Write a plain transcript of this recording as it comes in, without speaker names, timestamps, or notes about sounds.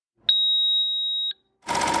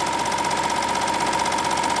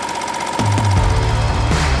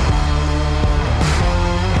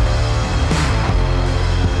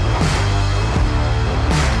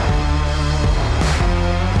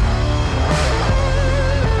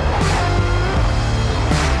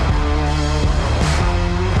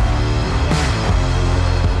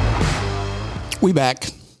We back.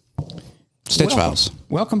 Stitch Files.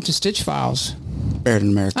 Welcome to Stitch Files. Buried in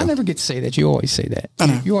America. I never get to say that. You always say that. I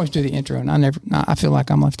know. You always do the intro, and I feel like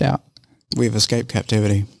I'm left out. We've escaped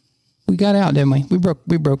captivity. We got out, didn't we?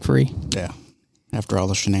 We broke free. Yeah. After all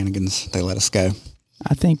the shenanigans, they let us go.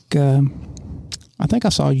 I think I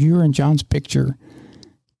saw your and John's picture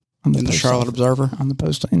on in the Charlotte Observer in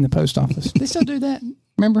the post office. They still do that.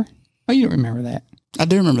 Remember? Oh, you don't remember that? I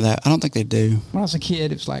do remember that. I don't think they do. When I was a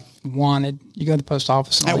kid, it was like wanted. You go to the post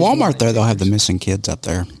office. At Walmart, though, they'll have the missing kids up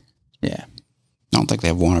there. Yeah. I don't think they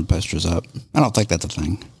have wanted posters up. I don't think that's a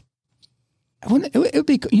thing. It would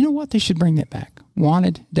be. You know what? They should bring that back.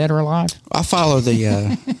 Wanted, dead or alive. I follow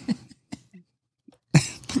the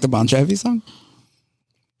the Bon Jovi song.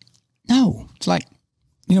 No, it's like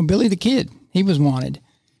Billy the Kid. He was wanted.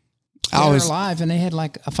 Dead or alive, and they had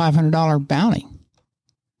like a $500 bounty.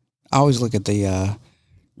 I always look at the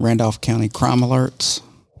Randolph County crime alerts.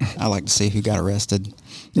 I like to see who got arrested.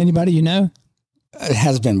 Anybody you know? It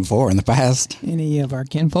has been before in the past. Any of our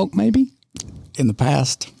kinfolk, maybe? In the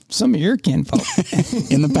past. Some of your kinfolk.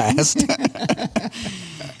 In the past.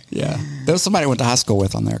 Yeah. There was somebody I went to high school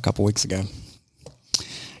with on there a couple weeks ago.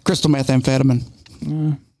 Crystal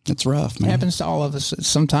methamphetamine. It's rough, man. Happens to all of us at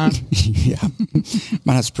some time. Yeah.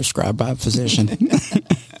 Mine is prescribed by a physician.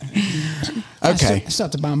 Okay. I still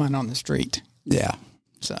have to buy mine on the street. Yeah.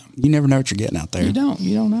 So you never know what you're getting out there. You don't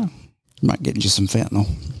know. You might get you some fentanyl.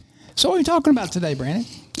 So what are we talking about today, Brandon?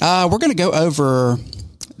 We're going to go over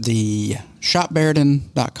the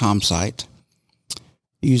shopbaridan.com site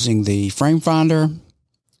using the frame finder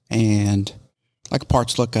and like a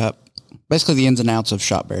parts lookup, basically the ins and outs of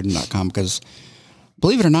shopbaridan.com, because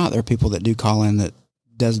believe it or not, there are people that do call in that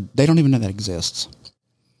they don't even know that exists.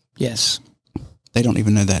 Yes. They don't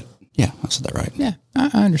even know that. Yeah, I said that right. Yeah,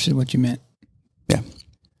 I understood what you meant. Yeah.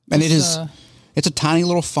 And it's a tiny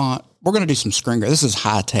little font. We're going to do some screen. This is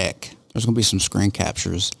high tech. There's going to be some screen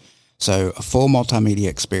captures. So a full multimedia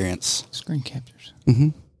experience. Screen captures. Mm-hmm.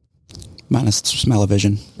 Minus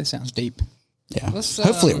smell-o-vision. That sounds deep. Yeah.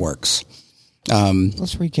 Hopefully it works.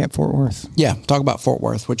 Let's recap Fort Worth. Yeah. Talk about Fort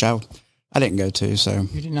Worth, which I didn't go to. So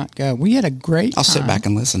you did not go. We had a great time. I'll sit back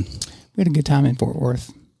and listen. We had a good time in Fort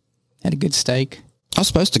Worth. Had a good steak. I was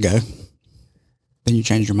supposed to go. Then you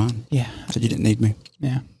changed your mind. Yeah. Said you didn't need me.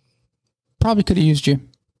 Yeah. Probably could have used you.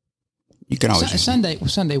 You can always use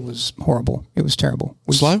Sunday was horrible. It was terrible.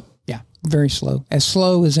 Slow? Yeah. Very slow. As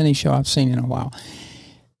slow as any show I've seen in a while.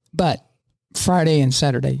 But Friday and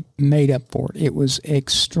Saturday made up for it. It was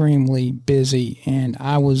extremely busy, and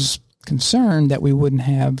I was concerned that we wouldn't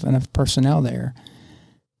have enough personnel there.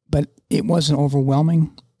 But it wasn't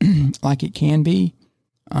overwhelming like it can be.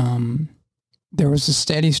 There was a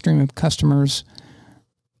steady stream of customers.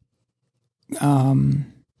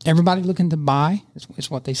 Everybody looking to buy is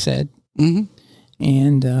what they said. Mm-hmm.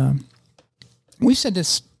 And we said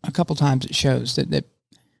this a couple times at shows that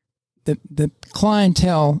the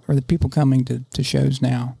clientele or the people coming to shows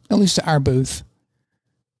now, at least to our booth,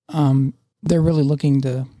 they're really looking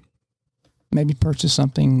to maybe purchase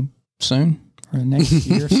something soon or the next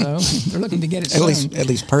year or so. They're looking to get it soon. At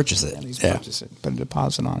least purchase it. At least purchase it. Put a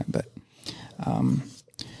deposit on it. But and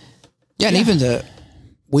even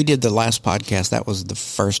we did the last podcast. That was the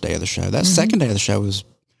first day of the show. That second day of the show was,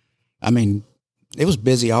 it was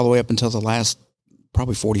busy all the way up until the last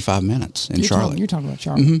probably 45 minutes in Charlotte. You're talking about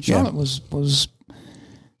Charlotte. Mm-hmm, Charlotte was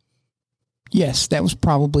yes, that was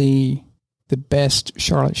probably the best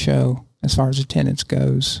Charlotte show as far as attendance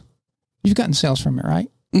goes. You've gotten sales from it, right?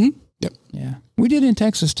 Mm-hmm. Yep. Yeah. We did in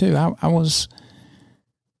Texas too. I wasn't,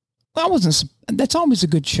 that's always a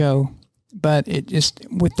good show, but it just,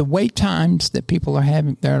 with the wait times that people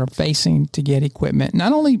that are facing to get equipment,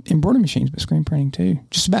 not only embroidery machines, but screen printing too,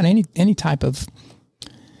 just about any type of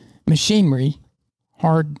machinery,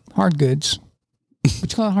 hard goods.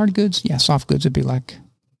 Would you call it hard goods? Yeah. Soft goods would be like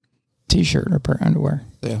t-shirt or pair of underwear.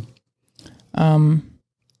 Yeah.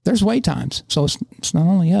 There's wait times. So it's not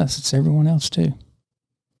only us, it's everyone else too.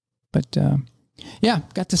 But,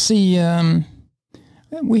 got to see,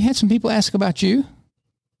 we had some people ask about you.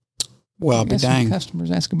 Well, I'll be dang. Some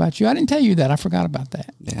customers ask about you. I didn't tell you that. I forgot about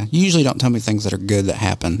that. Yeah. You usually don't tell me things that are good that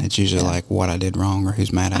happen. It's usually like what I did wrong or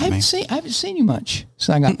who's mad at me. I haven't seen you much since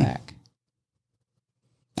I got back.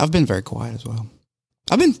 I've been very quiet as well.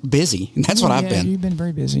 I've been busy. That's what I've been. You've been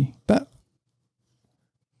very busy. But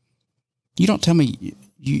you don't tell me,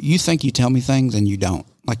 you think you tell me things and you don't.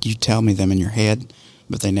 Like you tell me them in your head,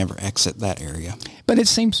 but they never exit that area. But it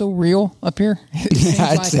seems so real up here.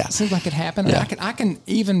 It seems like it happened. Yeah. I can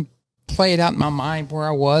even play it out in my mind where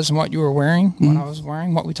I was and what you were wearing, what I was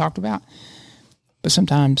wearing, what we talked about. But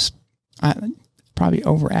sometimes probably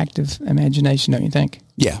overactive imagination, don't you think?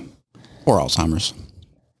 Yeah. Or Alzheimer's.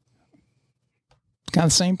 Kind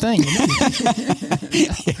of the same thing.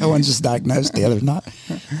 Yeah, one's just diagnosed, the other's not.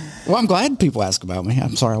 Well, I'm glad people ask about me.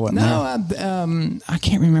 I'm sorry I wasn't there. I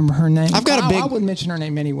can't remember her name. I've got a big... I wouldn't mention her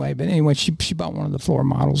name anyway, but anyway, she bought one of the floor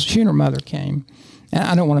models. She and her mother came. And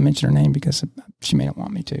I don't want to mention her name because she may not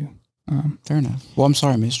want me to. Fair enough. Well, I'm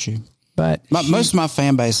sorry I missed you. But most of my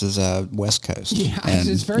fan base is West Coast. Yeah, and,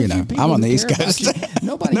 it's very few people I'm on the who East care Coast. about you.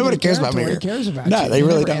 Nobody cares about me here. Cares about no, you. they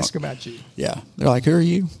really never don't. ask about you. Yeah, they're like, "Who are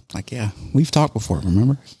you?" Like, yeah, we've talked before.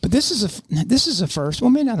 Remember? But this is a first.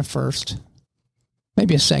 Well, maybe not a first.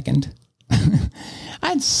 Maybe a second. I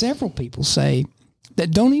had several people say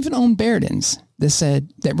that don't even own Bairdens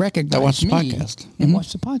that recognized watched the me podcast. And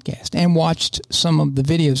watched the podcast and watched some of the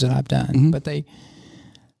videos that I've done. But they,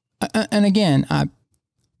 and again,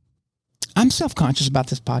 I'm self-conscious about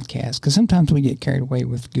this podcast because sometimes we get carried away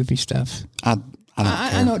with goofy stuff. I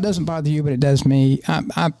know it doesn't bother you, but it does me.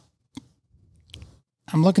 I'm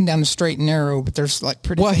looking down the straight and narrow, but there's like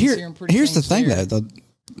pretty. Well, here and pretty here's the things thing, there. though.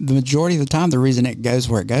 The majority of the time, the reason it goes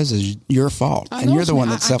where it goes is your fault, and you're the one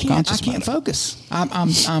that's self-conscious. I can't focus.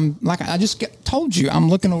 I'm like I just told you. I'm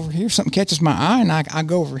looking over here. Something catches my eye, and I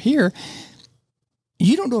go over here.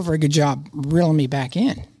 You don't do a very good job reeling me back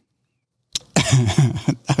in.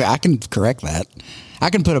 I can correct that. I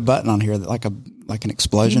can put a button on here that like an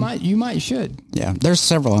explosion. You should. Yeah, there's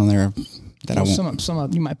several on there that I won't. Some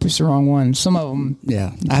of you might push the wrong one. Some of them.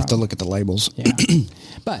 Yeah, I have to look at the labels. Yeah,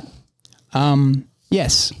 but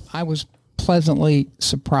yes, I was pleasantly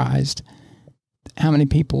surprised how many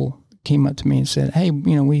people came up to me and said, "Hey,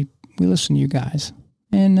 we listen to you guys,"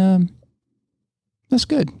 and that's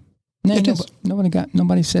good.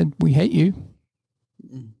 Nobody said we hate you.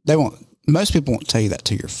 They won't. Most people won't tell you that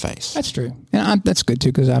to your face. That's true, and that's good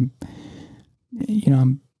too because I've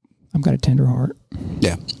got a tender heart.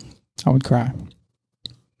 Yeah, I would cry.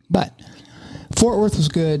 But Fort Worth was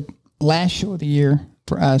good. Last show of the year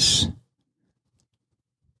for us.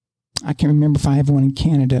 I can't remember if I have one in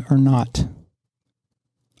Canada or not.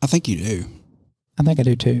 I think you do. I think I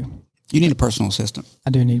do too. You need a personal assistant.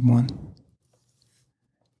 I do need one.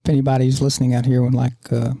 If anybody's listening out here would like,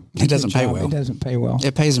 it doesn't pay well. It doesn't pay well.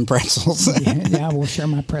 It pays in pretzels. yeah, I will share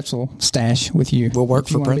my pretzel stash with you. We'll work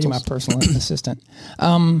for pretzels. Be my personal assistant.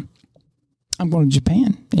 I'm going to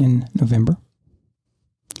Japan in November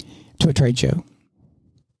to a trade show.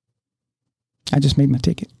 I just made my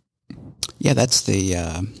ticket. Yeah, that's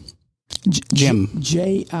the Jim.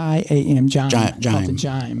 JIAM. Jime. The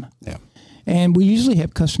Jime. Yeah. And we usually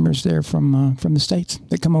have customers there from the States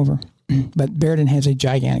that come over. But Bairden has a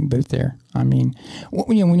gigantic booth there. I mean,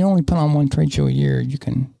 when you only put on one trade show a year, you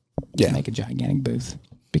can make a gigantic booth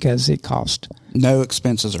because it costs no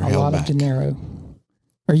expenses are held a lot back. of dinero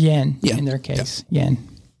or yen in their case, yen.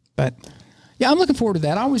 But yeah, I'm looking forward to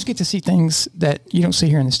that. I always get to see things that you don't see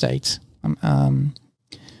here in the States.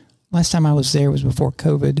 Last time I was there was before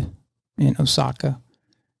COVID in Osaka,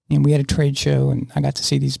 and we had a trade show, and I got to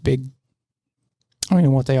see these big. I don't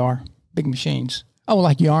even know what they are. Big machines. Oh,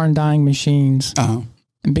 like yarn dyeing machines and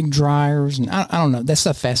big dryers. And I don't know. That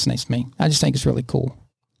stuff fascinates me. I just think it's really cool.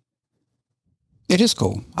 It is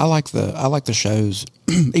cool. I like the shows,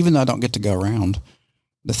 even though I don't get to go around.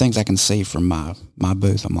 The things I can see from my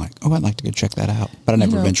booth, I'm like, oh, I'd like to go check that out. But I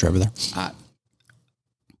never venture over there.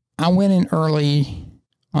 I went in early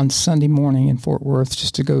on Sunday morning in Fort Worth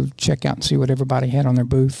just to go check out and see what everybody had on their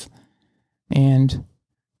booth. And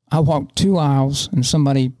I walked 2 aisles and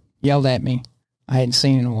somebody yelled at me. I hadn't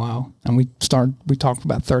seen in a while, and we talked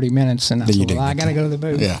about 30 minutes, and I said, I got to go to the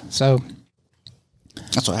booth. Yeah. So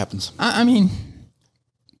that's what happens. I mean,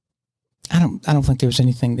 I don't think there was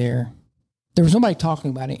anything there. There was nobody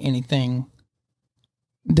talking about anything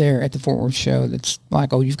there at the Fort Worth show that's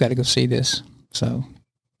like, oh, you've got to go see this. So,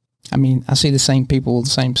 I mean, I see the same people, the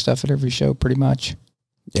same stuff at every show pretty much.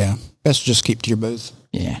 Yeah. Best just keep to your booth.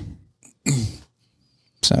 Yeah.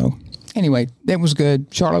 So, anyway, that was good.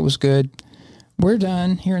 Charlotte was good. We're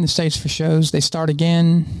done here in the States for shows. They start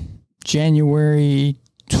again January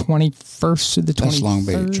 21st to the 23rd. That's Long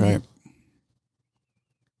Beach, right?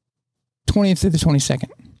 20th through the 22nd,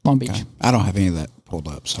 Long Beach. Okay. I don't have any of that pulled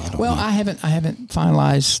up, so I don't know. I haven't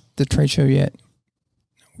finalized the trade show yet.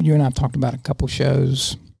 You and I have talked about a couple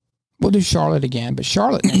shows. We'll do Charlotte again, but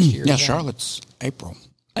Charlotte next year. Yeah, Charlotte's April.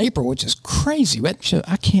 April, which is crazy. That show,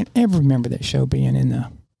 I can't ever remember that show being in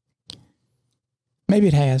the... Maybe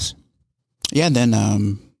it has. Yeah, and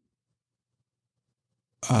then,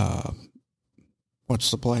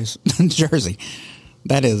 what's the place? Jersey.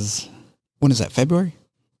 That is, when is that, February?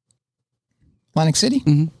 Atlantic City?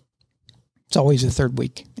 Mm-hmm. It's always the third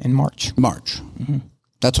week in March. March.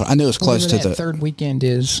 That's what I knew. It was close to Whatever the that third weekend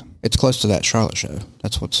is. It's close to that Charlotte show.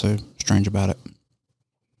 That's what's so strange about it.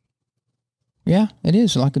 Yeah, it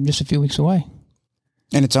is like just a few weeks away.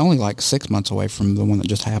 And it's only like 6 months away from the one that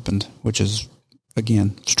just happened, which is,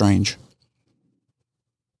 again, strange.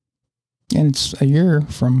 And it's a year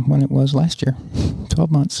from when it was last year.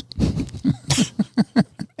 12 months.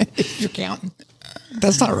 If you're counting.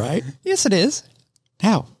 That's not right. Yes, it is.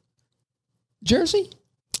 How? Jersey?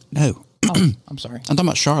 No. Oh, I'm sorry. I'm talking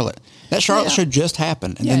about Charlotte. That Charlotte show just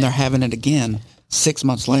happened, and then they're having it again 6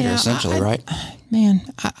 months later, essentially, right? Man,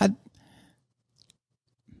 I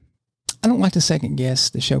don't like to second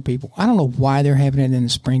guess the show people. I don't know why they're having it in the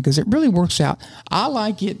spring because it really works out. I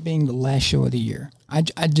like it being the last show of the year. I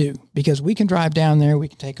do because we can drive down there. We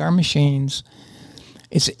can take our machines.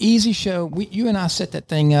 It's an easy show. You and I set that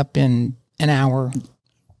thing up in an hour.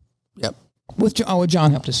 Yep. With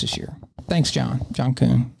John helped us this year. Thanks, John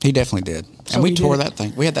Kuhn. He definitely did. So and we tore that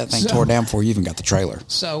thing. We had that thing tore down before you even got the trailer.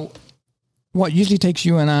 So what usually takes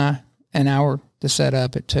you and I an hour to set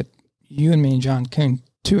up, it took you and me and John Kuhn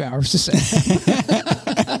 2 hours to set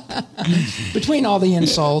up. Between all the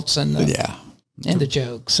insults and the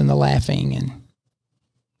jokes and the laughing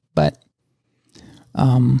but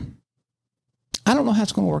I don't know how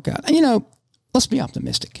it's going to work out. You know, let's be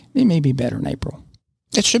optimistic. It may be better in April.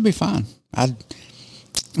 It should be fine. I'm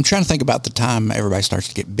trying to think about the time everybody starts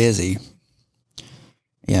to get busy.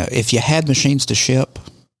 You know, if you had machines to ship,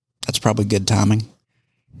 that's probably good timing.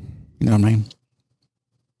 You know what I mean?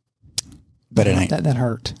 But it ain't. That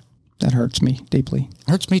hurt. That hurts me deeply.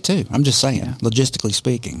 Hurts me too. I'm just saying, logistically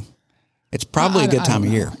speaking, it's probably a good time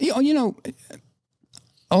of year. You know,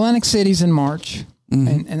 Atlantic City's in March,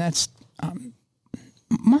 and that's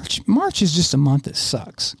March is just a month that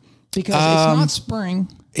sucks because it's not spring.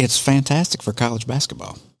 It's fantastic for college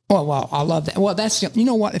basketball. Well, I love that. Well, you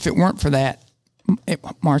know what? If it weren't for that,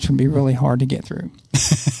 March would be really hard to get through.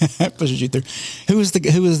 Pushes you through. Who was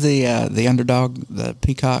the underdog? The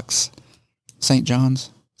Peacocks, St. John's.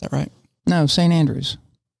 Is that right? No, St. Andrews.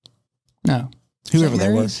 No, whoever they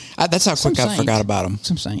were. That's how quick I forgot about them.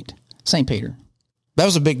 St. Peter. That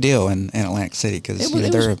was a big deal in Atlantic City because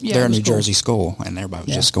they're a New Jersey school and everybody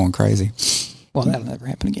was just going crazy. Well, that'll never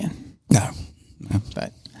happen again. No.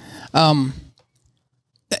 But I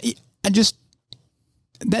just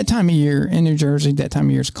that time of year in New Jersey, that time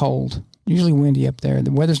of year is cold. Usually windy up there.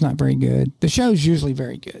 The weather's not very good. The show's usually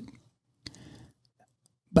very good.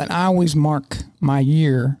 But I always mark my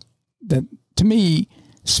year that, to me,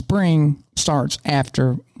 spring starts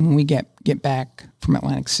after when we get back from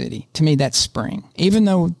Atlantic City. To me, that's spring. Even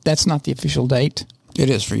though that's not the official date. It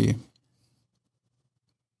is for you.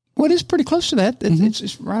 Well, it is pretty close to that.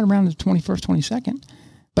 It's right around the 21st, 22nd.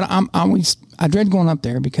 But I dread going up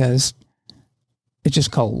there because it's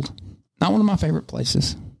just cold. Not one of my favorite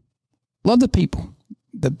places. Love the people.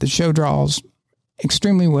 The show draws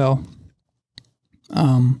extremely well.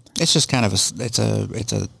 It's just kind of it's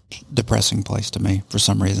a depressing place to me for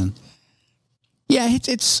some reason. Yeah,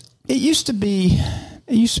 it used to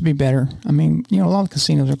be better. I mean, you know, a lot of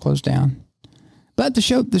casinos are closed down, but the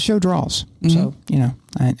show draws. So, you know,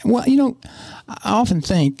 I often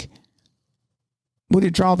think, would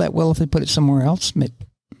it draw that well if they put it somewhere else?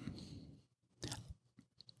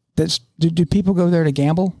 Do people go there to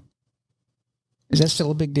gamble? Is that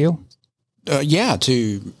still a big deal? Yeah.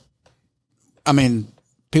 I mean,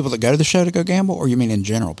 people that go to the show to go gamble, or you mean in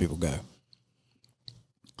general people go?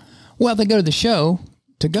 Well, they go to the show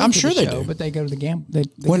to go. I'm to sure the they show, do. but they go to the gamble.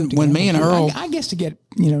 When me and Earl, I guess to get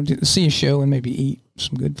to see a show and maybe eat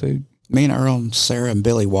some good food. Me and Earl and Sarah and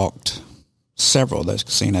Billy walked several of those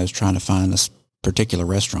casinos trying to find this particular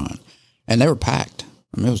restaurant, and they were packed.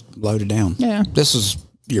 I mean, it was loaded down. Yeah, this was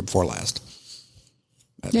year before last.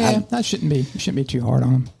 But that shouldn't be too hard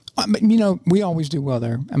on them. But, you know, we always do well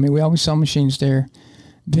there. I mean, we always sell machines there.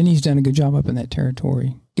 Vinny's done a good job up in that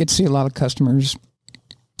territory. Get to see a lot of customers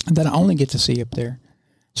that I only get to see up there.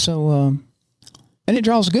 So, and it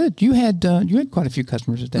draws good. You had quite a few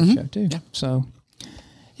customers at that show too. Yeah. So,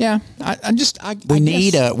 yeah, we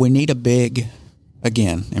need a big,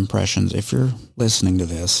 again, impressions. If you're listening to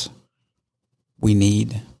this, we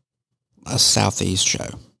need a Southeast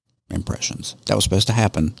show. Impressions. That was supposed to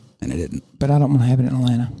happen, and it didn't. But I don't want to have it in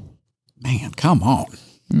Atlanta. Man, come on.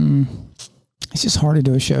 It's just hard to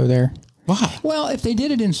do a show there. Why? Well, if they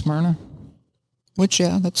did it in Smyrna, which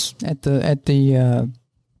that's at the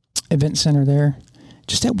event center there,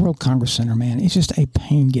 just that World Congress Center, man, it's just a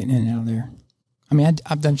pain getting in and out of there. I mean,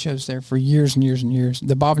 I've done shows there for years and years and years.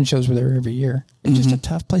 The Bobbin shows were there every year. It's just a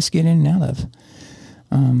tough place to get in and out of.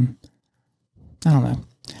 I don't know.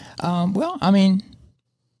 Well, I mean,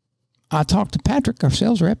 I talked to Patrick, our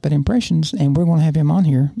sales rep at Impressions, and we're going to have him on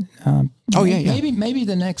here. Maybe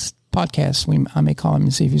the next podcast I may call him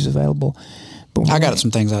and see if he's available. But I got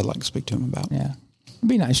some things I'd like to speak to him about. Yeah,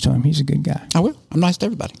 be nice to him. He's a good guy. I will. I'm nice to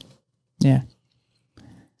everybody. Yeah,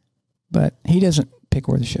 but he doesn't pick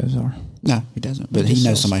where the shows are. No, he doesn't. But he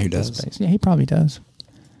knows somebody who does. Yeah, he probably does.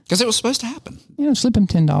 Because it was supposed to happen. Slip him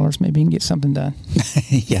 $10. Maybe he can get something done.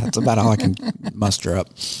 Yeah, it's about all I can muster up.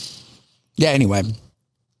 Yeah. Anyway,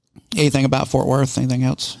 anything about Fort Worth? Anything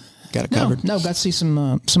else? Got it covered? No. Got to see some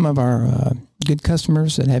of our good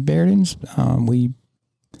customers that had Bairdens. We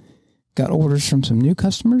got orders from some new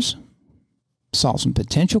customers. Saw some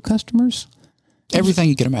potential customers. Everything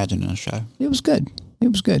you can imagine in a show. It was good.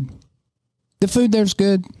 The food there's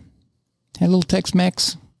good. Had a little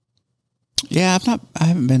Tex-Mex. Yeah, I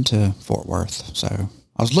haven't been to Fort Worth, so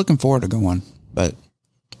I was looking forward to going, but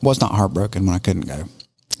was not heartbroken when I couldn't go.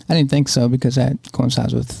 I didn't think so because that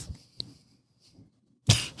coincides with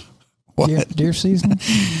deer season.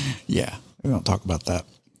 Yeah, we don't talk about that.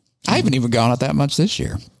 I haven't even gone out that much this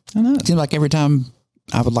year. I know. It seems like every time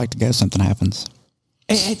I would like to go, something happens.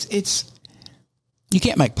 It's you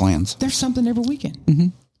can't make plans. There's something every weekend. Mm-hmm.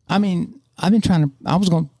 I mean, I was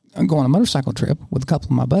going to go on a motorcycle trip with a couple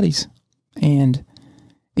of my buddies, and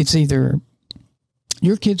it's either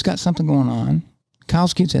your kid's got something going on,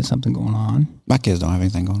 Kyle's kids had something going on. My kids don't have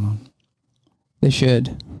anything going on. They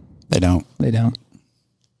should. They don't. They don't.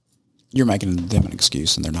 You're making them an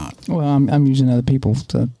excuse, and they're not. Well, I'm using other people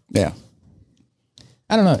to. Yeah.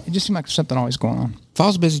 I don't know. It just seems like there's something always going on.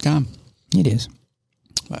 Fall's a busy time. It is.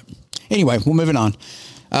 But anyway, we're moving on.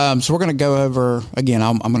 So we're going to go over, again,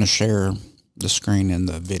 I'm going to share the screen in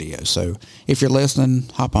the video. So if you're listening,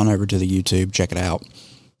 hop on over to the YouTube, check it out.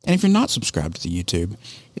 And if you're not subscribed to the YouTube,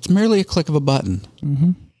 it's merely a click of a button.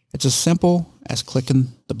 Mm-hmm. It's as simple as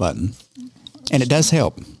clicking the button. And it does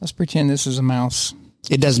help. Let's pretend this is a mouse.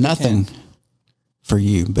 It does nothing for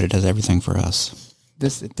you, but it does everything for us.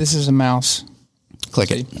 This is a mouse. Click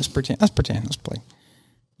it. Let's pretend. Let's play.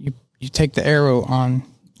 You take the arrow on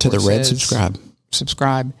to the red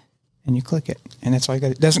subscribe, and you click it, and that's all you got.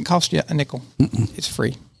 It doesn't cost you a nickel. Mm-mm. It's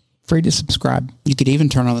free to subscribe. You could even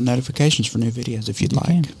turn on the notifications for new videos if you'd like.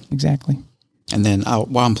 Can. Exactly. And then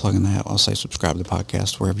while I'm plugging that, I'll say subscribe to the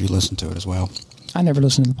podcast wherever you listen to it as well. I never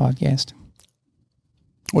listen to the podcast.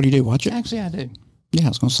 What do you do? Watch it? Actually, I do. Yeah, I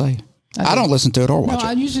was going to say. I don't listen to it or watch it.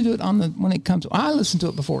 I usually do it when it comes. I listen to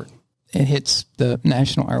it before it hits the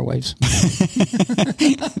national airwaves.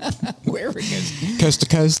 Wherever it goes. Coast to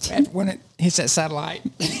coast. And when it hits that satellite.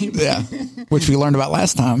 Yeah. Which we learned about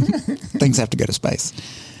last time. Things have to go to space.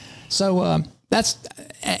 So that's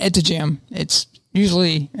at the gym. It's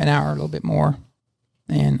usually an hour, a little bit more.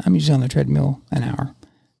 And I'm usually on the treadmill an hour.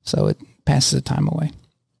 So it passes the time away.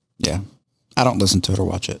 Yeah. I don't listen to it or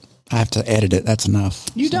watch it. I have to edit it. That's enough.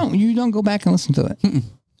 You don't go back and listen to it. Mm-mm.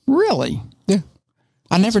 Really? Yeah.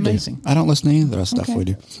 I never amazing. do. I don't listen to any of the rest of the stuff we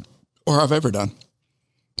do. Or I've ever done.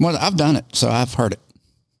 Well, I've done it, so I've heard it.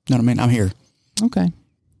 You know what I mean? I'm here. Okay.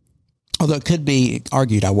 Although it could be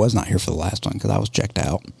argued I was not here for the last one because I was checked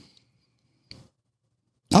out.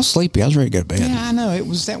 I was sleepy. I was ready to go to bed. Yeah, I know.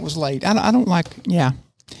 That was late. I don't like, yeah.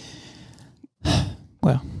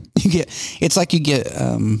 Well. It's like you get,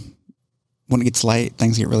 when it gets late,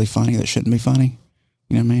 things get really funny that shouldn't be funny.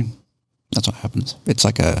 You know what I mean? That's what happens. It's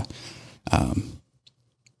like a,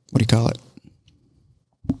 what do you call it?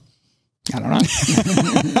 I don't know.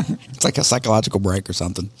 It's like a psychological break or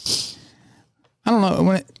something. I don't know.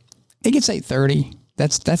 When it gets 8:30,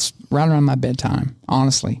 that's right around my bedtime.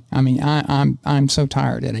 Honestly, I mean, I'm so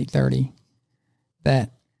tired at 8:30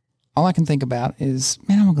 that all I can think about is,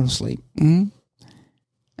 man, I'm gonna go to sleep. Mm-hmm.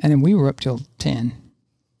 And then we were up till 10,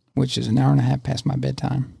 which is an hour and a half past my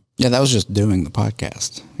bedtime. Yeah, that was just doing the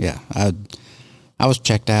podcast. Yeah, I was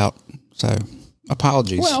checked out, so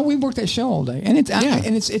apologies. Well, we worked that show all day, and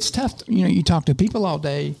it's tough. You talk to people all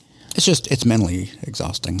day. It's mentally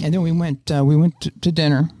exhausting. And then we went to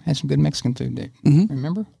dinner, had some good Mexican food there. Mm-hmm.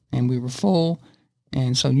 Remember? And we were full,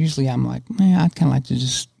 and so usually I'm like, man, I'd kind of like to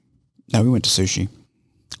just. No, we went to sushi.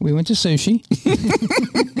 We went to sushi.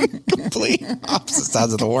 Complete opposite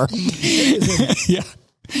sides of the world. Yeah.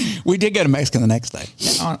 We did go to Mexican the next day.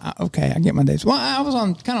 Okay, I get my days. Well, I was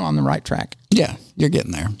kind of on the right track. Yeah, you're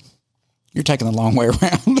getting there. You're taking the long way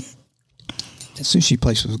around. The sushi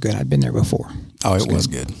place was good. I'd been there before. Oh, it was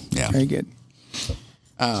good. Yeah. Very good.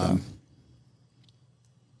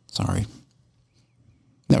 Sorry.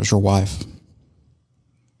 That was your wife.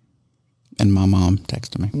 And my mom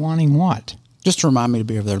texted me. Wanting what? Just to remind me to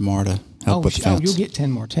be over there tomorrow to help with the fence. You'll get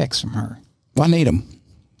 10 more texts from her. Well, I need them.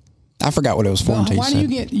 I forgot what it was for until Why do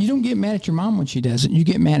you don't get mad at your mom when she does it? You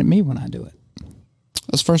get mad at me when I do it.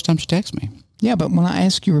 That's the first time she texted me. Yeah, but when I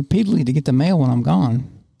ask you repeatedly to get the mail when I'm gone,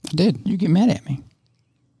 I did. You get mad at me.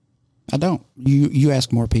 I don't. You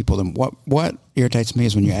ask more people than what irritates me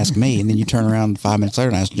is when you ask me and then you turn around 5 minutes later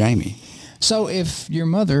and ask Jamie. So if your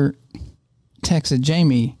mother texted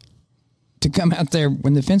Jamie to come out there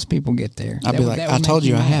when the fence people get there, I'd be like, I told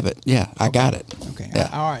you I have it. Yeah, I got it. Okay. Yeah.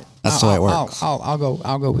 All right. That's the way it works. I'll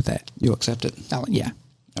go with that. You'll accept it? Yeah.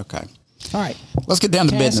 Okay. All right. Let's get down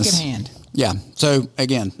to Task business. at hand. Yeah. So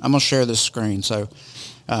again, I'm going to share this screen. So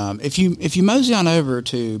if you mosey on over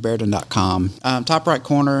to Bearden.com, top right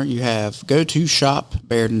corner, you have go to shop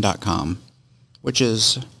Bearden.com, which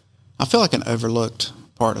is, I feel like an overlooked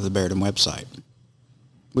part of the Bearden website.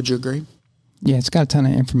 Would you agree? Yeah, it's got a ton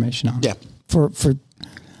of information on it. Yeah. For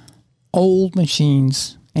old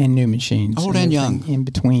machines and new machines. Old and young. In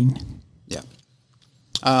between. Yeah.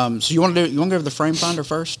 So you want to go to the frame finder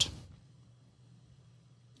first?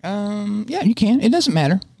 Yeah, you can. It doesn't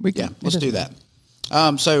matter. Let's do that.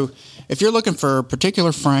 So if you're looking for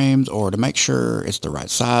particular frames or to make sure it's the right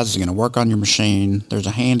size, it's going to work on your machine, there's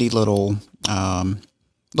a handy little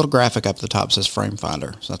graphic up at the top that says frame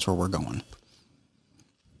finder. So that's where we're going.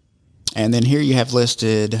 And then here you have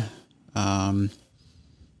listed, got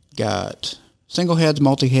single heads,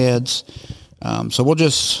 multi-heads. So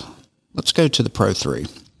let's go to the Pro 3.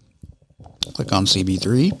 Click on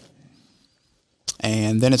CB3.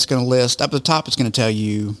 And then it's going to list, up at the top, it's going to tell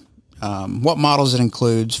you what models it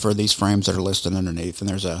includes for these frames that are listed underneath. And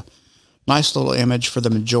there's a nice little image for the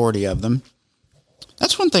majority of them.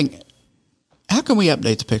 That's one thing. How can we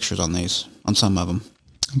update the pictures on these, on some of them?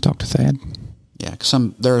 Talk to Thad. Yeah, because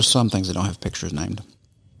there are some things that don't have pictures named.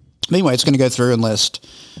 But anyway, it's going to go through and list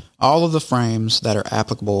all of the frames that are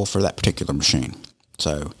applicable for that particular machine.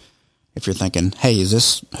 So if you're thinking, hey, is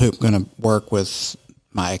this hoop going to work with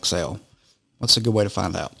my XL? What's a good way to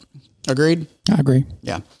find out? Agreed? I agree.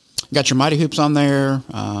 Yeah. You got your Mighty hoops on there,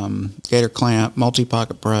 Gator clamp,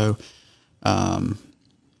 Multi-Pocket Pro.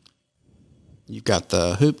 You've got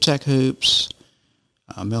the Hoop Tech hoops,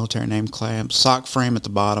 military name clamps, sock frame at the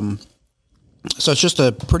bottom. So it's just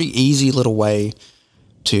a pretty easy little way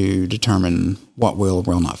to determine what will or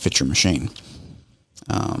will not fit your machine.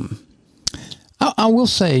 I will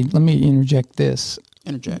say, let me interject this.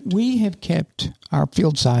 Interject. We have kept our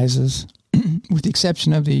field sizes, with the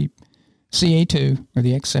exception of the CA2 or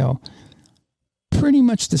the XL, pretty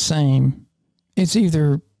much the same. It's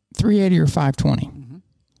either 380 or 520.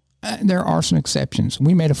 Mm-hmm. There are some exceptions.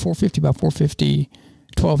 We made a 450 by 450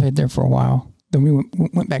 12 head there for a while. Then we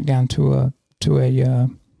went back down to a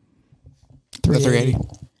 380.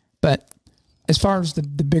 But as far as the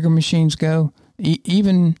bigger machines go,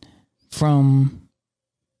 even from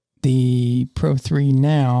the Pro 3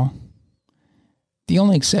 now, the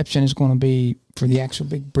only exception is going to be for the actual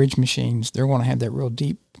big bridge machines. They're going to have that real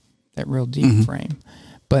deep mm-hmm. frame.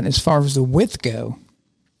 But as far as the width go,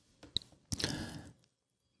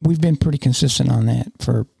 we've been pretty consistent on that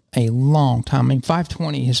for a long time. I mean,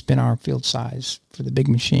 520 has been our field size for the big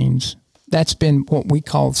machines. That's been what we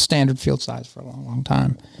call standard field size for a long, long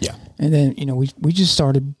time. Yeah. And then, we just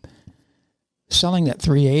started selling that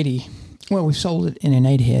 380. Well, we sold it in an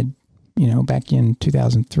 8-head, back in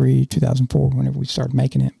 2003, 2004, whenever we started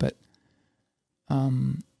making it. But, a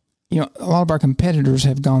lot of our competitors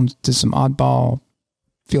have gone to some oddball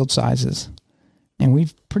field sizes, and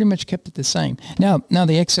we've pretty much kept it the same. Now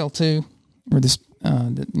the XL2 or this,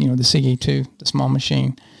 the CA2, the small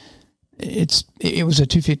machine, it was a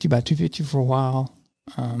 250 by 250 for a while.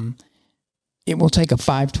 It will take a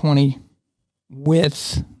 520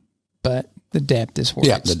 width, but the depth is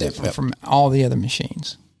where it's different from all the other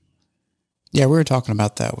machines. Yeah, we were talking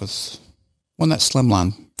about that with that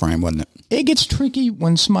slimline frame, wasn't it? It gets tricky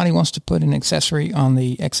when somebody wants to put an accessory on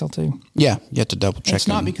the XL2. Yeah, you have to double check. It's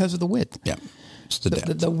not because of the width. Yeah, it's the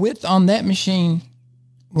depth. The width on that machine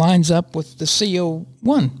lines up with the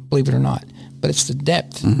CO1, believe it or not. But it's the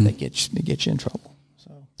depth mm-hmm. that gets you in trouble.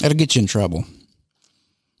 So it'll get you in trouble.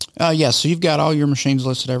 So you've got all your machines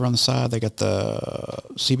listed over on the side. They got the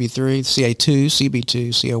CB3, CA2, CB2,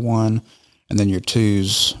 CO1, and then your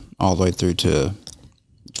 2s all the way through to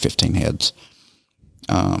 15 heads.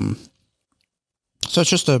 So it's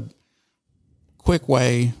just a quick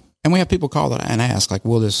way, and we have people call and ask, like,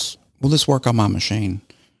 will this work on my machine?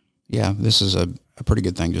 Yeah, this is a pretty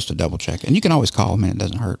good thing just to double check. And you can always call them, and it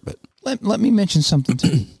doesn't hurt. But let me mention something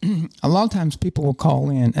too. A lot of times people will call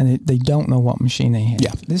in and they don't know what machine they have.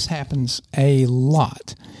 Yeah. This happens a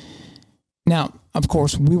lot. Now, of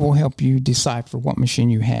course, we will help you decipher what machine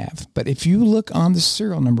you have. But if you look on the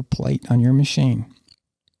serial number plate on your machine,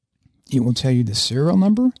 it will tell you the serial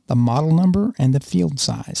number, the model number, and the field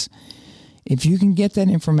size. If you can get that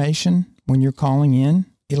information when you're calling in,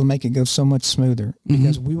 it'll make it go so much smoother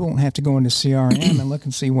because we won't have to go into CRM and look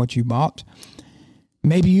and see what you bought.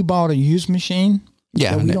 Maybe you bought a used machine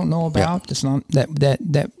that we don't know about. It's not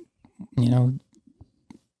that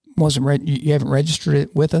wasn't you haven't registered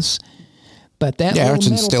it with us. But that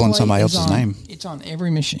it's still in somebody else's name. It's on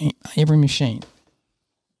every machine. Every machine.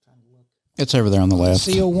 It's over there on the left.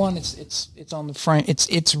 CO1. It's on the frame.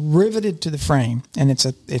 It's riveted to the frame, and it's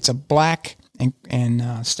a black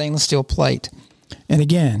and stainless steel plate. And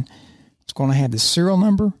again, it's going to have the serial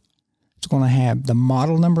number. It's going to have the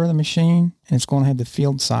model number of the machine, and it's going to have the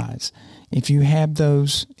field size. If you have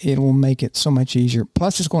those, it will make it so much easier.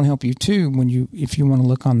 Plus, it's going to help you too if you want to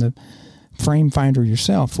look on the frame finder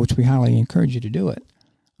yourself, which we highly encourage you to do it.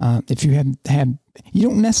 If you have you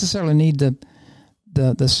don't necessarily need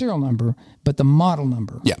the serial number, but the model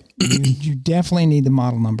number. Yeah, you definitely need the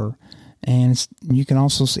model number, and you can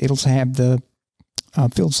also it'll have the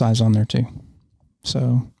field size on there too.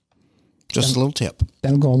 So, just a little tip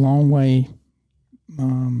that'll go a long way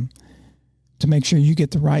to make sure you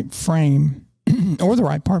get the right frame or the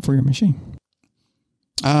right part for your machine.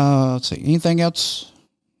 Let's see. Anything else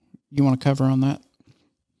you want to cover on that?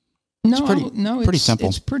 No, it's pretty simple.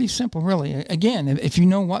 It's pretty simple, really. Again, if you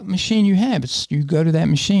know what machine you have, you go to that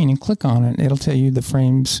machine and click on it. It'll tell you the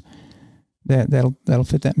frames that'll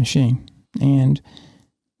fit that machine, and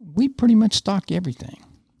we pretty much stock everything.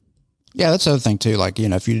 Yeah, that's the other thing too. Like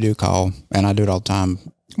if you do call, and I do it all the time.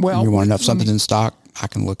 Well, you want to know if something's in stock, I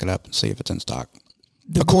can look it up and see if it's in stock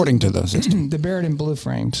according to the system. The Barrett and Blue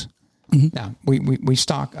frames. Mm-hmm. Now we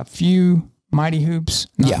stock a few Mighty Hoops,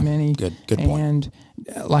 not many. Good point. And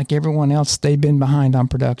like everyone else, they've been behind on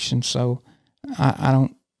production, so I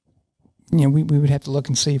don't. We would have to look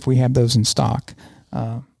and see if we have those in stock.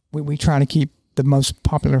 We try to keep the most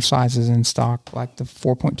popular sizes in stock, like the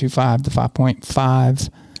 4.25, the 5.5,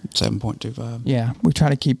 7.25. Yeah, we try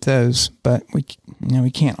to keep those, but we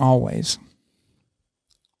can't always.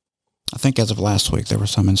 I think as of last week there were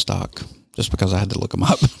some in stock, just because I had to look them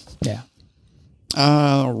up. Yeah.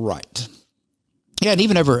 Right. Yeah, and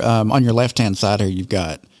even over on your left-hand side here,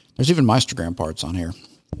 there's even Meistergram parts on here.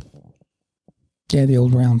 Yeah, the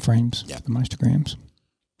old round frames. Yeah. The Meistergrams.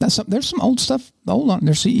 There's some old stuff.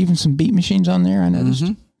 There's even some beat machines on there, I noticed.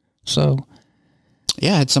 Mm-hmm. So.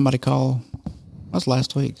 Yeah, I had somebody call, that was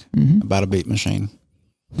last week, about a beat machine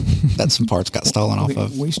that some parts got stolen off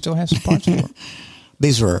of. We still have some parts for it.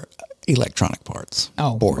 These were electronic parts.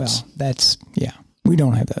 Oh, boards. Well, we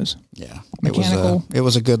don't have those. Yeah. Mechanical. It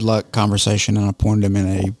was a good luck conversation, and I pointed them in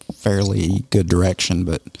a fairly good direction,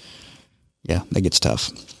 but yeah, that gets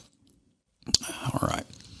tough. All right.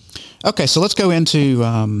 Okay, so let's go into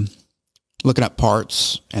looking at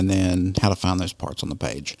parts and then how to find those parts on the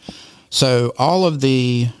page. So all of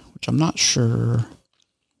which I'm not sure.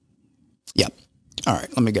 Yep. All right,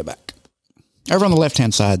 let me go back. Over on the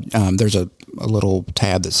left-hand side, there's a little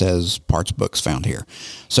tab that says Parts Books Found Here.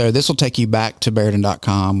 So this will take you back to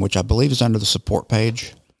Barridan.com, which I believe is under the support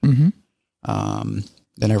page. Mm-hmm.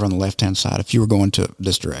 Then over on the left-hand side, if you were going to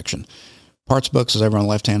this direction, Parts Books is over on the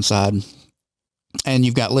left-hand side. And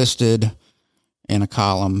you've got listed in a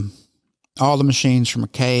column all the machines from a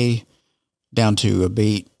K down to a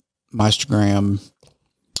Beat, Meistergram.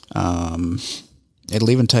 It'll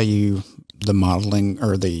even tell you the modeling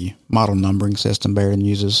or the model numbering system Barridan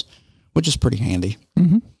uses, which is pretty handy.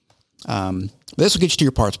 Mm-hmm. This will get you to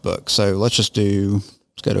your parts book. So let's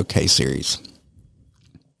go to a K series.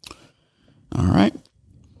 All right.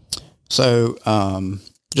 So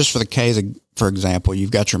just for the K's, for example,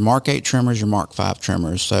 you've got your Mark 8 trimmers, your Mark 5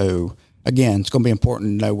 trimmers. So again, it's going to be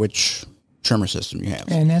important to know which trimmer system you have.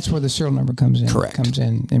 And that's where the serial number comes in. Correct.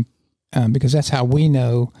 Because that's how we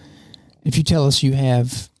know. If you tell us you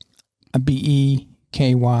have a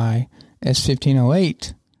BEKY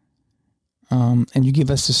S1508, and you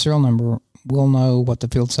give us the serial number, we'll know what the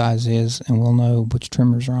field size is, and we'll know which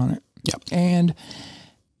trimmers are on it. Yep. And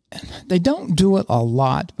they don't do it a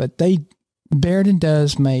lot, but Barridan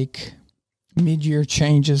does make mid-year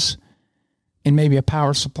changes in maybe a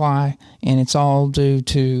power supply, and it's all due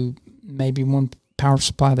to maybe one power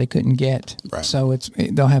supply they couldn't get. Right. So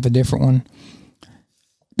they'll have a different one.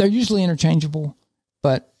 They're usually interchangeable,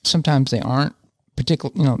 but sometimes they aren't.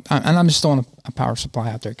 Particularly, and I'm just throwing a power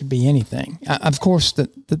supply out there. It could be anything. Of course,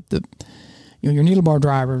 your needle bar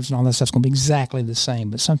drivers and all that stuff's going to be exactly the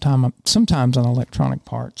same. But sometimes on electronic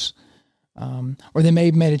parts, or they may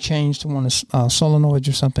have made a change to one of solenoids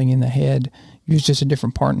or something in the head, use just a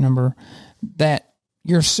different part number. That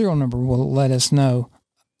your serial number will let us know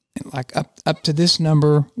like up to this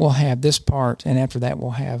number, we'll have this part, and after that,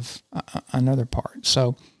 we'll have another part.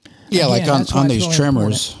 So, yeah, again, like on these really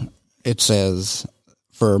trimmers, important. it says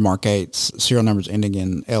for Mark 8s, serial numbers ending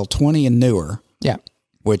in L20 and newer, Yeah,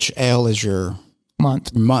 which L is your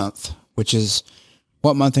month. which is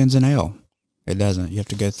what month ends in L? It doesn't. You have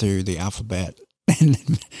to go through the alphabet,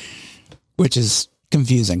 which is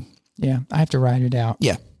confusing. Yeah, I have to write it out.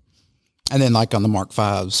 Yeah. And then like on the Mark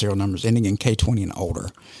 5, serial numbers ending in K20 and older.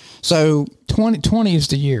 So 20 is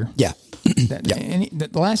the year. yeah. The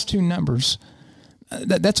last two numbers,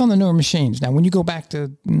 that's on the newer machines. Now, when you go back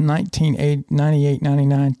to 1998,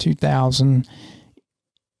 99, 2000,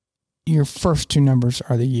 your first two numbers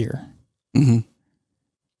are the year. Mm-hmm.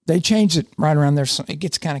 They changed it right around there, so it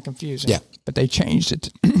gets kind of confusing. Yeah. But they changed it.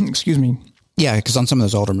 Excuse me. Yeah, because on some of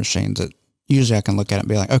those older machines, usually I can look at it and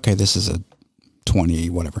be like, okay, this is a 20,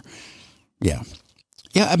 whatever. Yeah.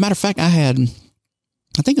 Yeah, as a matter of fact, I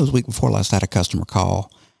think it was a week before last, I had a customer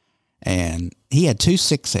call, and he had 2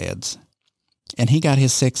 6 heads, and he got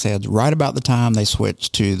his 6 heads right about the time they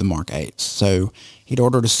switched to the Mark 8s. So he'd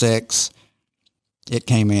ordered a 6, it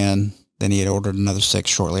came in, then he had ordered another 6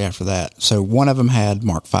 shortly after that. So one of them had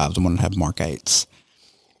Mark 5s and one had Mark 8s.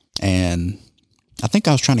 And I think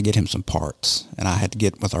I was trying to get him some parts, and I had to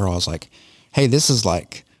get with Earl. I was like, hey, this is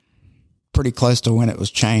like pretty close to when it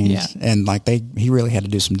was changed. Yeah. And like he really had to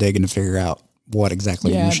do some digging to figure out what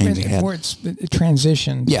exactly machines he had. Where it's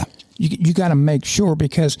transitioned. Yeah. You got to make sure,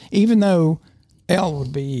 because even though L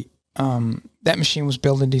would be, that machine was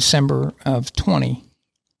built in December of 20.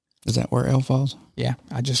 Is that where L falls? Yeah.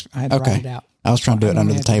 I had to write it out. I was trying to do it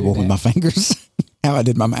under the table with my fingers, how I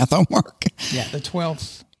did my math homework. Yeah. The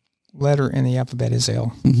 12th letter in the alphabet is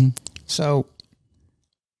L. Mm-hmm. So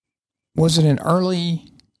was it an early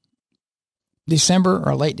December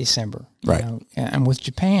or late December? Right. And with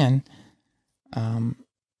Japan,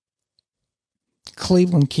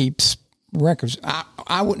 Cleveland keeps records.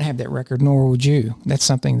 I wouldn't have that record, nor would you. That's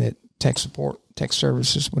something that tech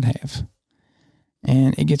services would have.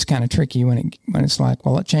 And it gets kind of tricky when it's like,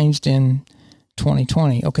 well, it changed in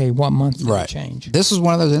 2020. Okay, what month did it change? This is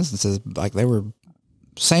one of those instances, like they were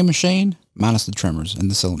same machine minus the trimmers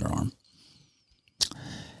and the cylinder arm.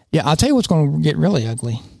 Yeah, I'll tell you what's going to get really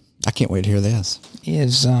ugly. I can't wait to hear this.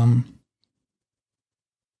 Is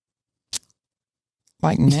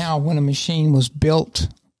like now when a machine was built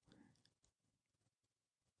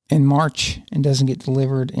in March and doesn't get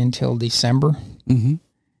delivered until December, mm-hmm.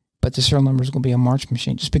 but the serial number is going to be a March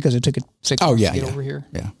machine just because it took it 6 months to get over here.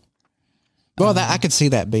 Yeah. Well, I could see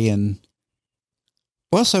that being,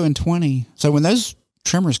 well, so in 20, so when those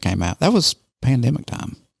trimmers came out, that was pandemic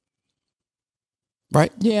time.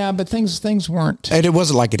 Right? Yeah, but things weren't. And it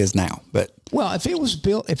wasn't like it is now, but. Well, if it was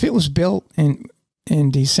built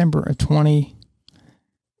in December of 20,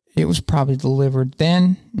 it was probably delivered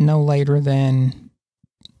then no later than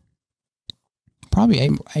probably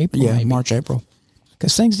April. Yeah, maybe. March, April.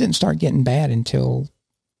 Because things didn't start getting bad until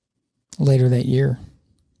later that year.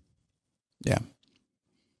 Yeah.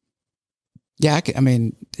 Yeah,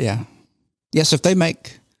 yeah. Yes, if they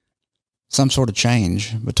make some sort of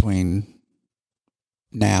change between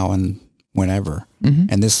now and whenever, mm-hmm.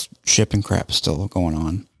 and this shipping crap is still going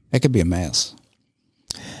on, it could be a mess.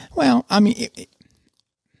 Well, I mean,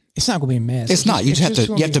 it's not going to be a mess. It's not. You have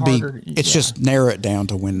to be. It's yeah. just narrow it down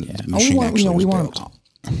to when the machine actually was built.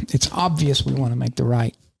 It's obvious we want to make the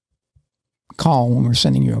right call when we're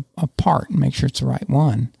sending you a part and make sure it's the right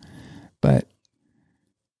one. But,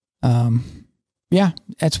 yeah,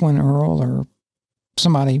 that's when Earl or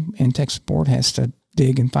somebody in tech support has to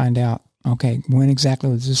dig and find out, okay, when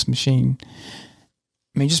exactly was this machine?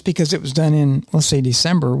 I mean, just because it was done in, let's say,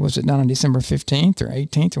 December, was it done on December 15th or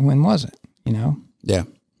 18th, or when was it, Yeah.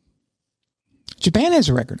 Japan has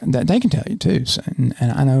a record that they can tell you too. So, and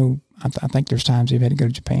I know, I think there's times you've had to go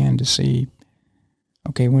to Japan to see,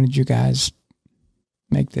 okay, when did you guys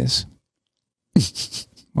make this?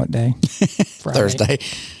 What day? Friday. Thursday.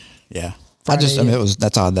 Yeah. Friday,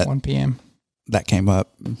 that's odd that 1 p.m. that came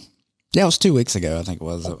up. Yeah, it was 2 weeks ago, I think it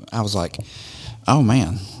was. I was like, oh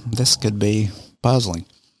man, this could be puzzling.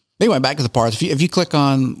 Anyway, back to the parts. If you click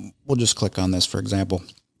on, we'll just click on this, for example,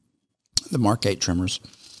 the Mark 8 trimmers.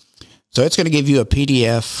 So it's going to give you a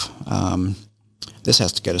PDF. This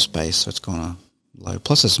has to go to space, so it's going to load.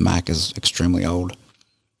 Plus, this Mac is extremely old.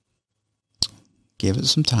 Give it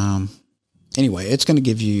some time. Anyway, it's going to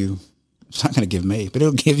give you, it's not going to give me, but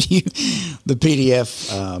it'll give you the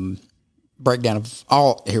PDF breakdown of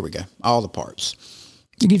all the parts.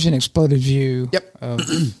 It gives you an exploded view Yep. of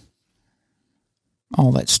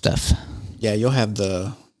all that stuff. Yeah, you'll have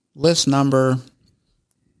the list number.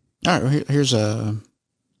 All right, here's a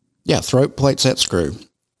Yeah, throat plate set screw.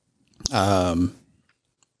 Let's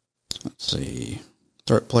see.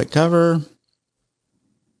 Throat plate cover.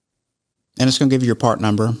 And it's going to give you your part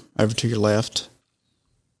number over to your left.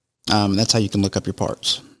 That's how you can look up your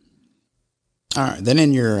parts. All right. Then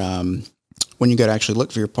in your, when you go to actually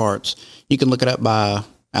look for your parts, you can look it up by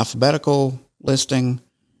alphabetical listing,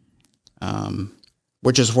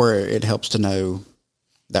 which is where it helps to know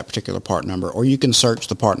that particular part number. Or you can search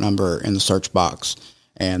the part number in the search box,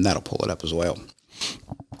 and that'll pull it up as well.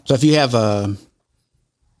 So if you have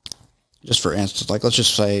just for instance, like let's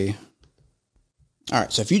just say, all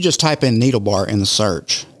right, so if you just type in needle bar in the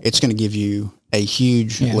search, it's going to give you a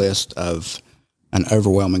huge list of an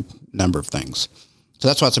overwhelming number of things. So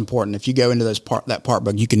that's why it's important. If you go into that part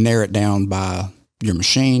book, you can narrow it down by your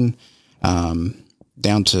machine,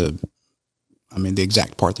 down to, the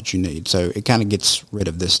exact part that you need. So it kind of gets rid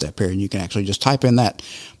of this step here, and you can actually just type in that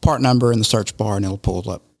part number in the search bar, and it'll pull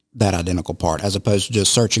up that identical part, as opposed to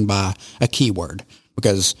just searching by a keyword,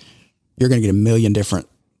 because you're going to get a million different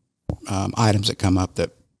items that come up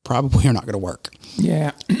that probably are not going to work.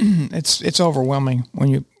 Yeah, it's overwhelming when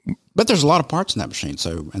you. But there's a lot of parts in that machine,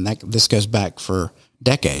 this goes back for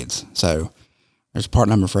decades. So there's a part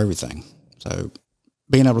number for everything. So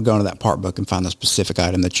being able to go into that part book and find the specific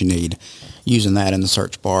item that you need, using that in the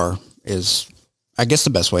search bar is, I guess, the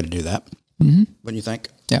best way to do that. Mm-hmm. What do you think?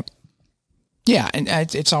 Yep. Yeah, and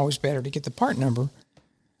it's always better to get the part number.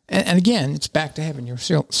 And again, it's back to having your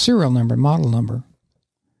serial number, model number.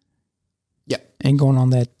 Yeah. And going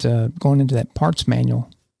into that parts manual,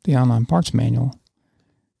 the online parts manual,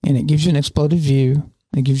 and it gives you an exploded view.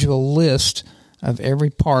 It gives you a list of every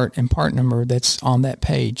part and part number that's on that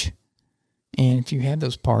page. And if you have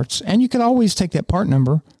those parts, and you could always take that part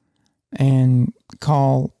number and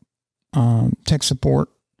call tech support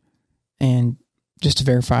and just to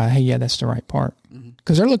verify, hey, yeah, that's the right part.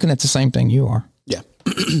 Because they're looking at the same thing you are. Yeah.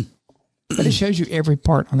 But it shows you every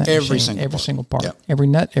part on that machine. Every single part. Yep. Every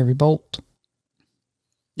nut, every bolt.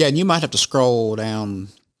 Yeah, and you might have to scroll down.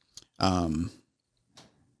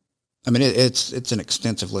 It's an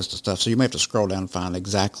extensive list of stuff, so you may have to scroll down and find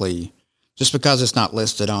exactly, just because it's not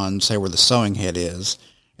listed on, say, where the sewing head is,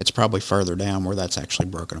 it's probably further down where that's actually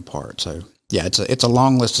broken apart. So, yeah, it's a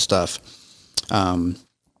long list of stuff.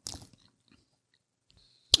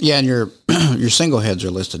 Yeah, and your single heads are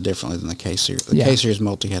listed differently than the K-Series. The K-Series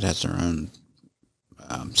multi-head has their own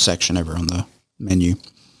section over on the menu.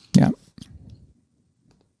 Yeah.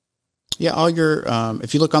 Yeah, all your,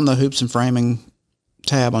 if you look on the hoops and framing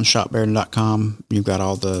tab on shopbariton.com, you've got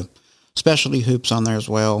all the specialty hoops on there as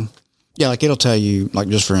well. Yeah, like it'll tell you, like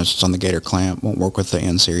just for instance on the Gator clamp, won't work with the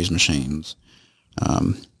N-Series machines.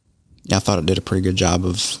 I thought it did a pretty good job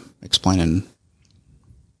of explaining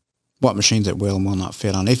what machines it will and will not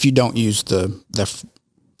fit on. If you don't use the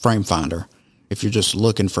frame finder, if you're just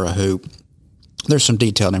looking for a hoop, there's some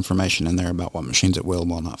detailed information in there about what machines it will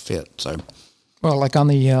and will not fit. So, well, like on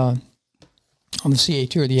the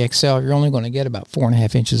CA2 or the XL, you're only going to get about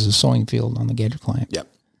 4.5 inches of sewing field on the Gator clamp. Yep.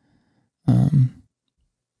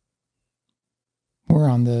 We're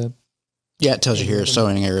on the. Yeah, it tells you here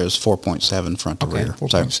sewing area is 4.7 front to rear.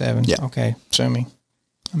 4.7. So, yeah. Okay, sue me.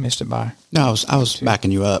 I missed it by. No, I was backing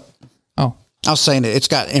you up. Oh. I was saying that it's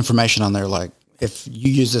got information on there like if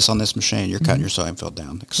you use this on this machine, you're cutting your sewing field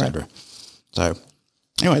down, etc. Right. So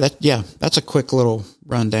anyway, that's a quick little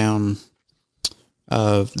rundown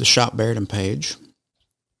of the Shop Bariton page.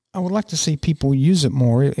 I would like to see people use it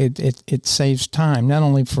more. It saves time, not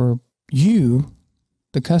only for you,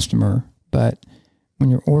 the customer, but when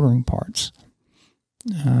you're ordering parts.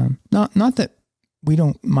 Not that we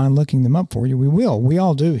don't mind looking them up for you. We will. We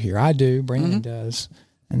all do here. I do. Brandon does.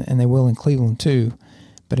 And they will in Cleveland too.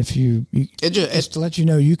 But if it's to let you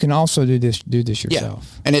know you can also do this yourself.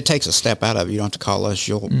 Yeah. And it takes a step out of it. You don't have to call us.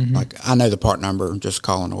 You'll like I know the part number, just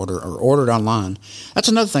call and order or order it online. That's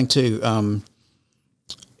another thing too.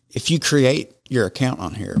 If you create your account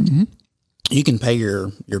on here, you can pay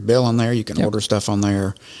your bill on there, you can order stuff on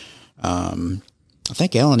there. I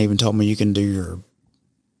think Ellen even told me you can do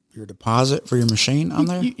your deposit for your machine on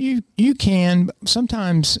there. You can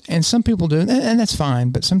sometimes, and some people do, and that's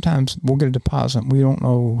fine. But sometimes we'll get a deposit. We don't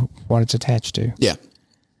know what it's attached to. Yeah.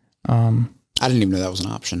 I didn't even know that was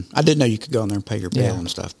an option. I did know you could go in there and pay your bill and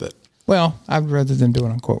stuff, but well, I'd rather than do it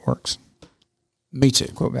on QuoteWorks. Me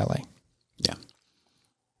too. Quote Valet. Yeah.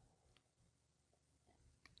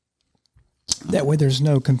 That way, there's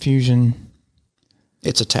no confusion.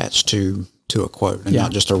 It's attached to a quote and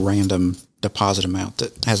not just a random deposit amount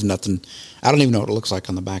that has nothing. I don't even know what it looks like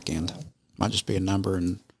on the back end. Might just be a number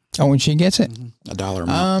and when she gets it, a dollar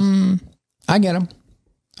amount. I get them.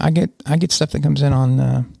 I get stuff that comes in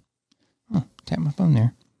on tap my phone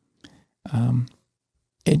there.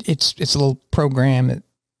 It's a little program that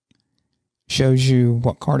shows you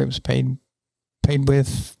what card it was paid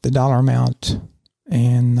with, the dollar amount,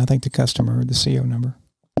 and I think the customer, the CO number.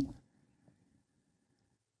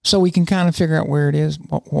 So we can kind of figure out where it is,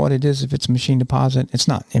 what it is. If it's a machine deposit, it's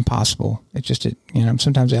not impossible. It's just,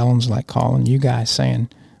 sometimes Ellen's like calling you guys saying,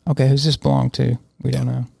 okay, who's this belong to? We don't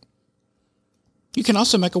know. You can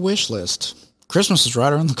also make a wish list. Christmas is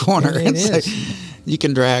right around the corner. It is. So you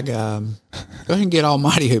can drag, go ahead and get all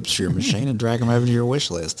Mighty Hoops for your machine and drag them over to your wish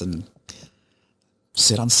list and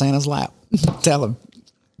sit on Santa's lap. Tell him.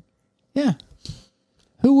 Yeah.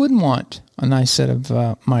 Who wouldn't want a nice set of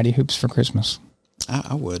Mighty Hoops for Christmas?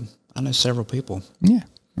 I would. I know several people. Yeah.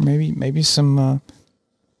 Or maybe some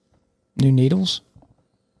new needles,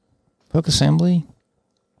 hook assembly.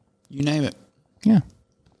 You name it. Yeah.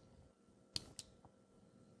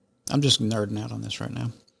 I'm just nerding out on this right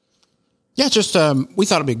now. Yeah, just we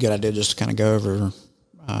thought it'd be a good idea just to kind of go over.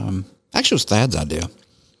 Actually, it was Thad's idea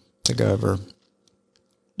to go over.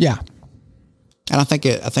 Yeah, and I think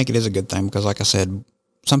it is a good thing because, like I said,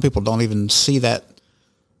 some people don't even see that.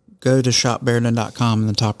 Go to shopbaridan.com in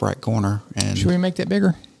the top right corner, and should we make that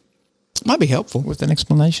bigger? Might be helpful with an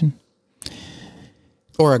explanation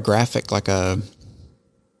or a graphic, like a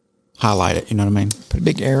highlight it. You know what I mean? Put a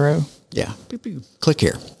big arrow. Yeah. Click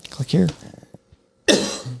here. Click here.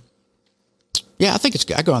 Yeah, I think it's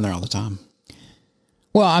good. I go on there all the time.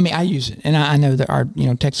 Well, I mean, I use it, and I know that our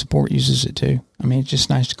tech support uses it too. I mean, it's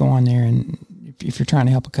just nice to go on there, and if you're trying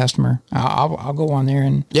to help a customer, I'll go on there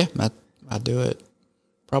and yeah, I do it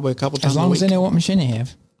probably a couple times as long a week. as they know what machine they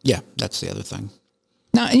have. Yeah, that's the other thing.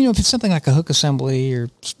 Now, if it's something like a hook assembly or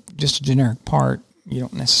just a generic part, you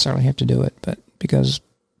don't necessarily have to do it, but because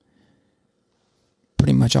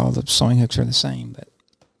pretty much all the sewing hooks are the same, but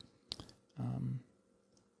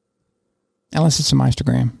unless it's a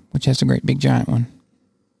Meistergram, which has a great big giant one.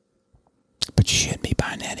 But you shouldn't be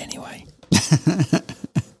buying that anyway.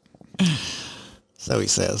 So he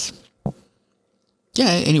says. Yeah,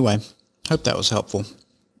 anyway, hope that was helpful.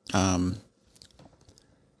 And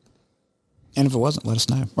if it wasn't, let us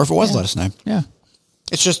know. Or if it was, let us know. Yeah.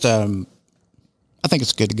 It's just, I think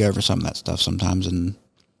it's good to go over some of that stuff sometimes. And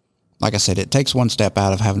like I said, it takes one step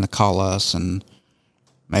out of having to call us and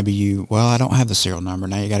maybe I don't have the serial number.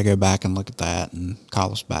 Now you got to go back and look at that and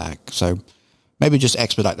call us back. So maybe just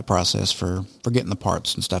expedite the process for getting the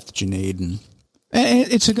parts and stuff that you need. And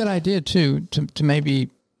it's a good idea too, to maybe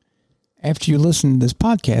after you listen to this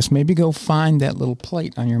podcast, maybe go find that little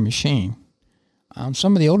plate on your machine.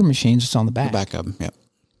 Some of the older machines, it's on the back. The back of them, yep.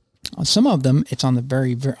 On some of them, it's on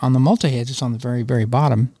the on the multi-heads, it's on the very, very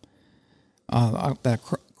bottom. That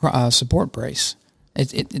support brace. I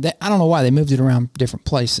don't know why they moved it around different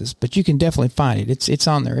places, but you can definitely find it. It's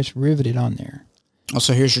on there. It's riveted on there. Oh,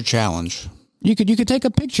 so here's your challenge. You could take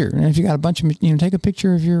a picture, and if you got a bunch of take a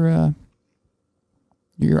picture of your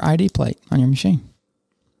ID plate on your machine.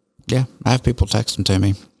 Yeah, I have people text them to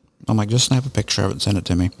me. I'm like, just snap a picture of it and send it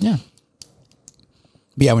to me. Yeah.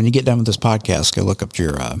 But yeah, when you get done with this podcast, go look up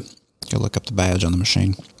the badge on the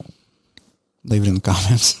machine. Leave it in the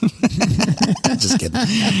comments. Just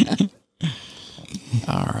kidding.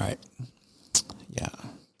 All right. Yeah.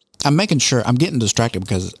 I'm making sure I'm getting distracted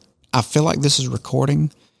because I feel like this is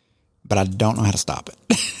recording, but I don't know how to stop it.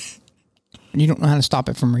 You don't know how to stop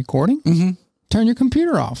it from recording? Mm-hmm. Turn your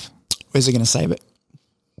computer off. Is it going to save it?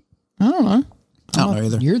 I don't know. I don't know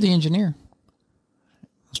either. You're the engineer.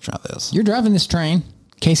 Let's try this. You're driving this train,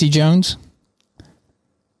 Casey Jones.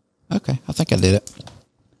 Okay. I think I did it.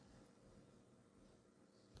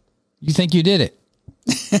 You think you did it?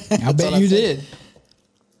 I bet you did.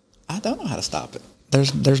 I don't know how to stop it.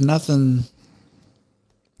 There's nothing.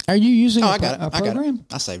 Are you using I got it. a program?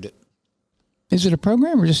 I saved it. Is it a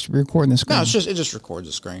program or just recording the screen? No, it just records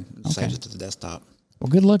the screen and saves it to the desktop. Well,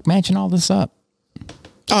 good luck matching all this up.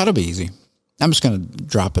 Oh, it'll be easy. I'm just going to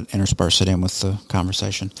drop it, intersperse it in with the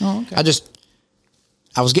conversation. Oh, okay.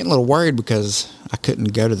 I was getting a little worried because I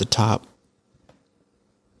couldn't go to the top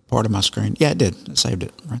part of my screen. Yeah, it did. It saved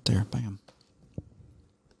it right there. Bam.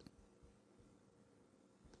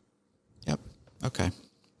 Yep. Okay.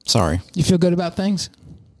 Sorry. You feel good about things?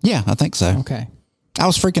 Yeah, I think so. Okay. I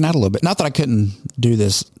was freaking out a little bit. Not that I couldn't do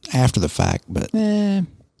this after the fact, but that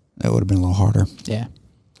would have been a little harder. Yeah.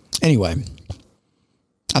 Anyway,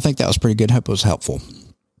 I think that was pretty good. Hope it was helpful.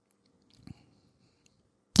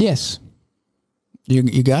 Yes.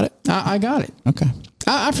 You got it? I got it. Okay.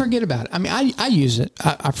 I forget about it. I mean, I use it.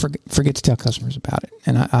 I forget to tell customers about it,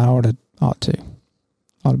 and I ought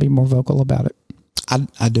to be more vocal about it.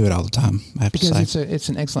 I do it all the time. I have to say because it's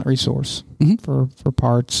an excellent resource mm-hmm. for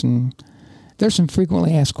parts and there's some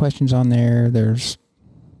frequently asked questions on there. There's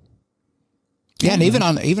and even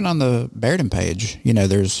on the Bairden page,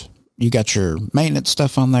 you got your maintenance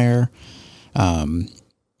stuff on there.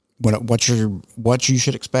 What you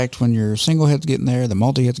should expect when your single head's getting there, the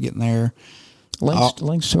multi head's getting there.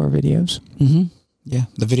 Links to our videos. Mm-hmm. Yeah,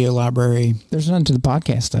 the video library. There's none to the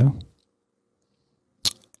podcast though.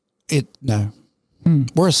 No.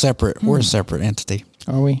 We're a separate entity.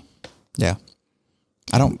 Are we? Yeah.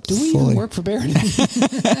 I don't. Do we even work for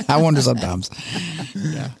Bairden? I wonder sometimes.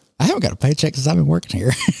 Yeah. I haven't got a paycheck since I've been working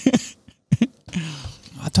here.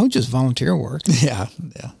 I told you it's volunteer work. Yeah.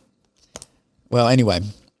 Well, anyway.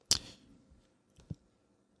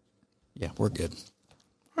 Yeah, we're good.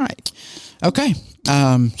 All right. Okay.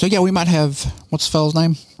 So yeah, we might have, what's the fellow's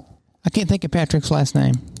name? I can't think of Patrick's last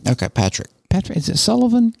name. Okay, Patrick. Is it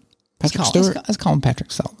Sullivan? Patrick Stewart? Let's call him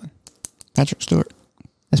Patrick Sullivan. Patrick Stewart.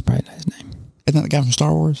 That's probably not his name. Isn't that the guy from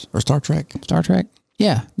Star Wars or Star Trek? Star Trek?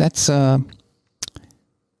 Yeah, that's,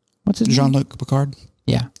 what's his name? Jean-Luc Picard.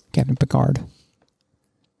 Yeah, Captain Picard.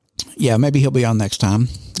 Yeah, maybe he'll be on next time.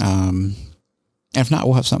 If not,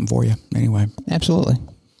 we'll have something for you anyway. Absolutely.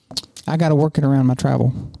 I got to work it around my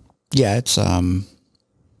travel. Yeah, it's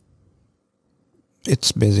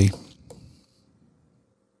busy.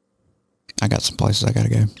 I got some places I got to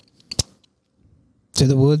go. To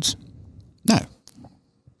the woods? No.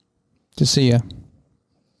 To see a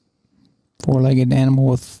four-legged animal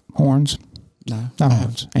with horns? No. Not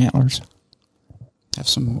horns, antlers. I have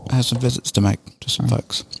some visits to make to some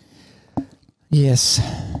folks. Yes.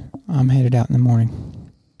 I'm headed out in the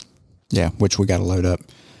morning. Yeah, which we got to load up.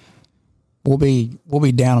 We'll be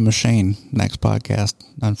down a machine next podcast,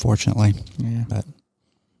 unfortunately. Yeah. But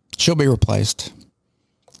she'll be replaced.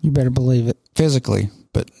 You better believe it. Physically,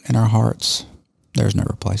 but in our hearts, there's no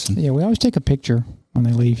replacing. Yeah, we always take a picture when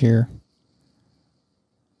they leave here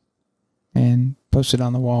and post it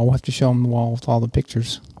on the wall. We'll have to show them the wall with all the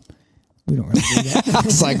pictures. We don't really do that. I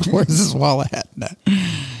was like, where's this wall at? No.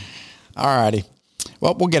 All righty.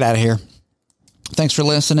 Well, we'll get out of here. Thanks for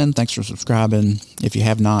listening. Thanks for subscribing. If you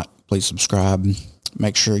have not, please subscribe.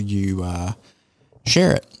 Make sure you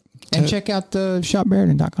share it. And check out the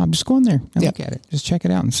shopbairden.com. Just go in there and look at it. Just check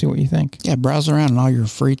it out and see what you think. Yeah, browse around in all your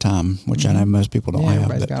free time, which I know most people don't have.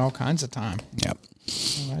 Everybody's got all kinds of time. Yep.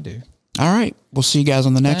 Well, I do. All right. We'll see you guys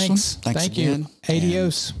on the next one. Thanks Thank again. you.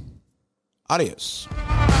 Adios. Adios.